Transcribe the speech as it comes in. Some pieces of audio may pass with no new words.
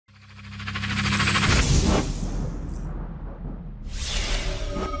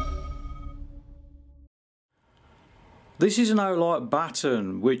This is an Olight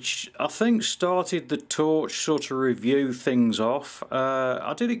Baton, which I think started the torch sort of review things off.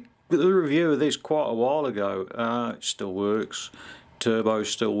 I did the review of this quite a while ago. It still works. Turbo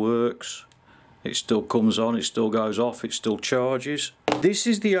still works. It still comes on, it still goes off, it still charges. This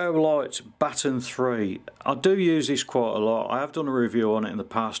is the Olight Baton 3. I do use this quite a lot. I have done a review on it in the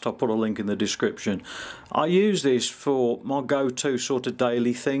past. I'll put a link in the description. I use this for my go-to sort of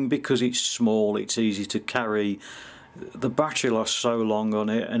daily thing because it's small, it's easy to carry. The battery lasts so long on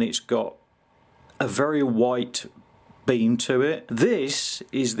it, and it's got a very white beam to it. This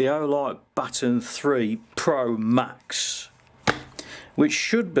is the Olight Baton 3 Pro Max, which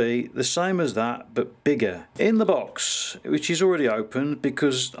should be the same as that but bigger. In the box, which is already opened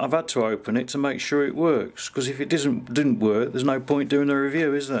because I've had to open it to make sure it works, because if it didn't work, there's no point doing a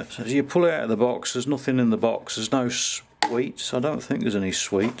review, is there? So as you pull it out of the box, there's nothing in the box. There's no sweets. I don't think there's any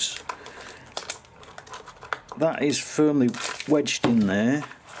sweets. That is firmly wedged in there.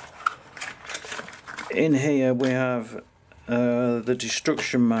 In here we have the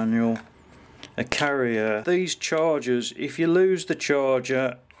destruction manual, a carrier. These chargers, if you lose the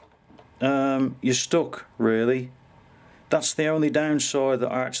charger, you're stuck, really. That's the only downside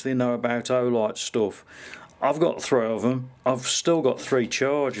that I actually know about Olight stuff. I've got 3 of them. I've still got 3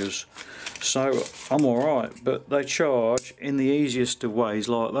 chargers, so I'm alright, but they charge in the easiest of ways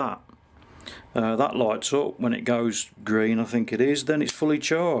like that. That lights up when it goes green, I think it is, then it's fully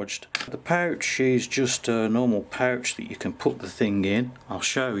charged. The pouch is just a normal pouch that you can put the thing in. I'll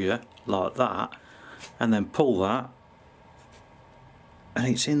show you, like that, and then pull that and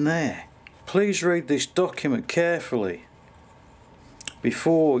it's in there. Please read this document carefully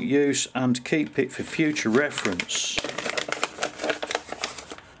before use and keep it for future reference.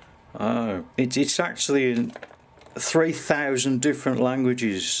 Oh, it's actually in 3,000 different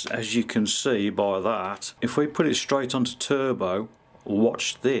languages, as you can see by that. If we put it straight onto turbo,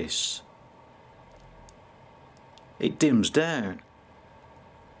 watch this. It dims down.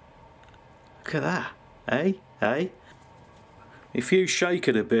 Look at that, eh? If you shake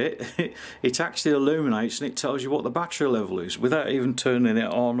it a bit, it actually illuminates and it tells you what the battery level is without even turning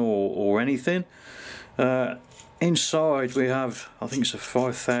it on or anything. Inside we have, I think it's a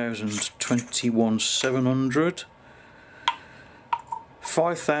 5000-21700.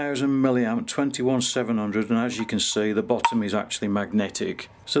 5000 milliamp 21700, and as you can see the bottom is actually magnetic.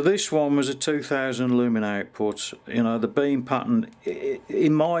 So this one was a 2000 lumen output. You know, the beam pattern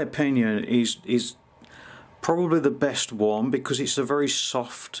in my opinion is probably the best one because it's a very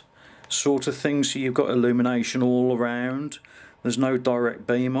soft sort of thing, so you've got illumination all around. There's no direct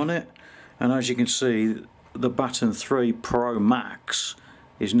beam on it, and as you can see the Baton 3 Pro Max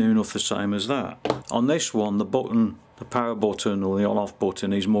is near enough the same as that. On this one the button, the power button or the on-off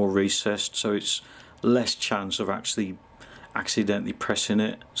button, is more recessed, so it's less chance of actually accidentally pressing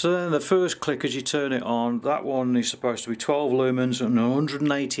it. So then the first click as you turn it on, that one is supposed to be 12 lumens and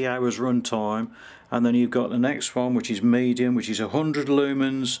 180 hours run time, and then you've got the next one which is medium, which is 100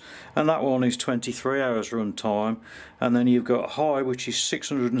 lumens, and that one is 23 hours run time, and then you've got high which is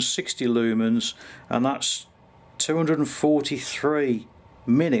 660 lumens, and that's 243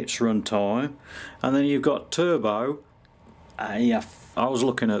 minutes run time, and then you've got turbo. I was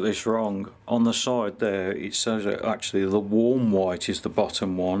looking at this wrong. On the side there it says that actually the warm white is the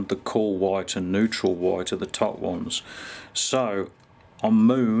bottom one, the cool white and neutral white are the top ones. So on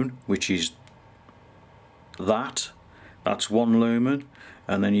moon, which is that's 1 lumen,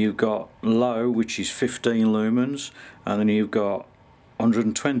 and then you've got low which is 15 lumens, and then you've got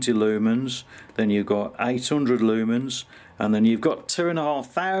 120 lumens, then you've got 800 lumens, and then you've got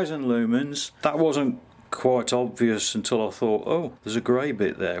 2,500 lumens. That wasn't quite obvious until I thought, oh, there's a grey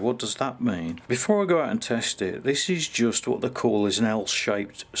bit there, what does that mean? Before I go out and test it, this is just what they call is an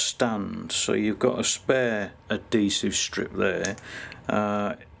L-shaped stand. So you've got a spare adhesive strip there.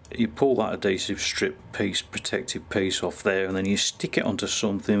 You pull that adhesive strip piece, protective piece off there, and then you stick it onto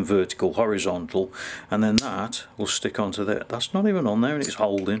something vertical, horizontal, and then that will stick onto there. That's not even on there and it's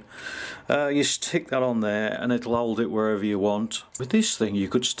holding. You stick that on there and it'll hold it wherever you want. With this thing you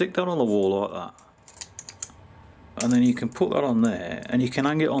could stick that on the wall like that, and then you can put that on there and you can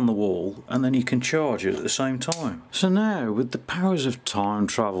hang it on the wall, and then you can charge it at the same time. So now, with the powers of time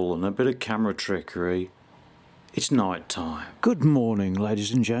travel and a bit of camera trickery, it's night time. Good morning,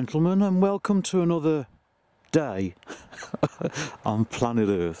 ladies and gentlemen, and welcome to another day on planet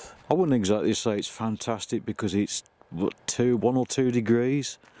Earth. I wouldn't exactly say it's fantastic because it's what, 1 or 2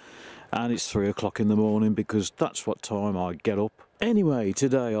 degrees, and it's 3 o'clock in the morning because that's what time I get up. Anyway,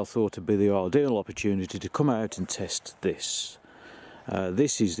 today I thought it'd be the ideal opportunity to come out and test this.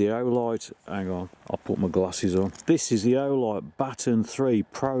 This is the Olight, hang on, I'll put my glasses on. This is the Olight Baton 3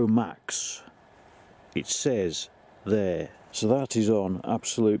 Pro Max. It says there. So that is on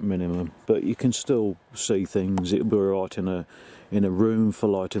absolute minimum, but you can still see things. It'll be right in a room for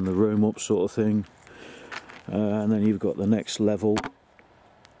lighting the room up sort of thing. And then you've got the next level.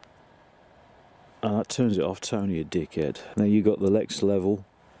 And that turns it off, Tony, you dickhead. Then you've got the next level,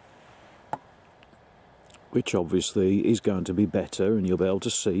 which obviously is going to be better and you'll be able to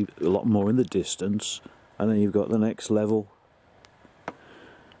see a lot more in the distance. And then you've got the next level,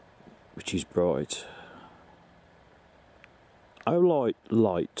 which is bright. Olight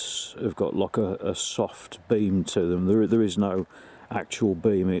lights have got like a soft beam to them. There is no actual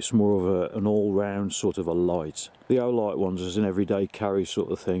beam, it's more of an all-round sort of a light. The Olight ones is an everyday carry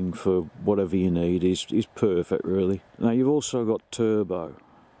sort of thing for whatever you need, is perfect really. Now you've also got turbo,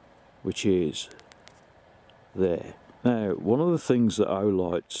 which is there. Now one of the things that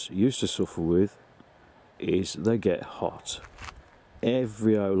Olights used to suffer with is they get hot.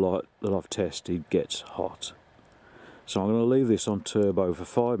 Every Olight that I've tested gets hot. So I'm going to leave this on turbo for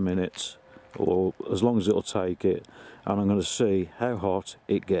 5 minutes, or as long as it'll take it, and I'm going to see how hot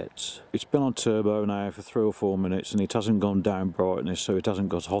it gets. It's been on turbo now for 3 or 4 minutes and it hasn't gone down brightness, so it hasn't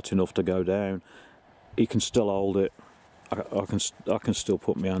got hot enough to go down. You can still hold it. I can still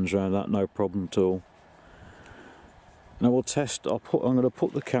put my hands around that, no problem at all. Now we'll test. I'm going to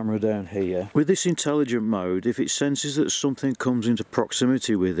put the camera down here. With this intelligent mode, if it senses that something comes into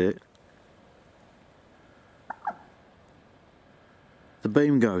proximity with it, the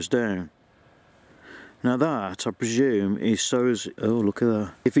beam goes down. Now that, I presume, is so as... oh, look at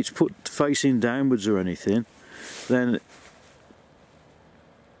that. If it's put facing downwards or anything, then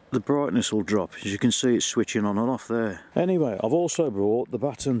the brightness will drop. As you can see, it's switching on and off there. Anyway, I've also brought the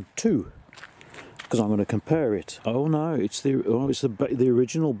Baton 2, because I'm going to compare it. Oh no, it's the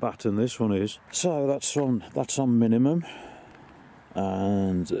original Baton, this one is. So that's on minimum.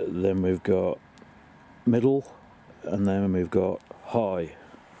 And then we've got middle, and then we've got high.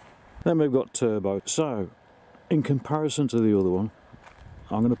 Then we've got turbo. So, in comparison to the other one,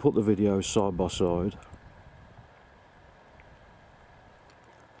 I'm going to put the videos side by side.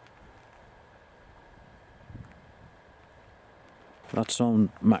 That's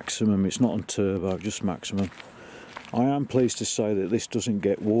on maximum, it's not on turbo, just maximum. I am pleased to say that this doesn't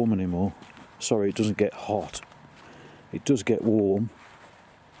get warm anymore. Sorry, it doesn't get hot. It does get warm,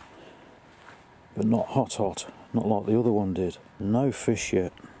 but not hot, not like the other one did. No fish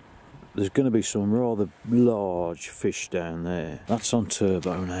yet. There's going to be some rather large fish down there. That's on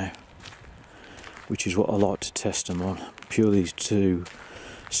turbo now, which is what I like to test them on, purely to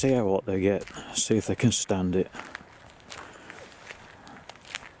see how hot they get, see if they can stand it.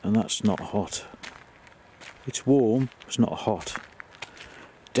 And that's not hot. It's warm, it's not hot.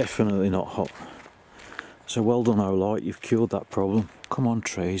 Definitely not hot. So well done, Olight, you've cured that problem. Come on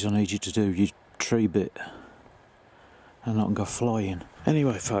trees, I need you to do your tree bit and not go flying.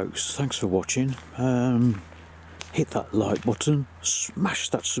 Anyway folks, thanks for watching. Hit that like button, smash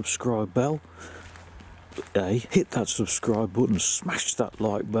that subscribe bell. Hey, hit that subscribe button, smash that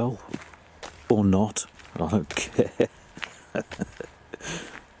like bell. Or not, I don't care.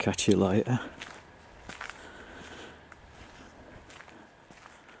 Catch you later.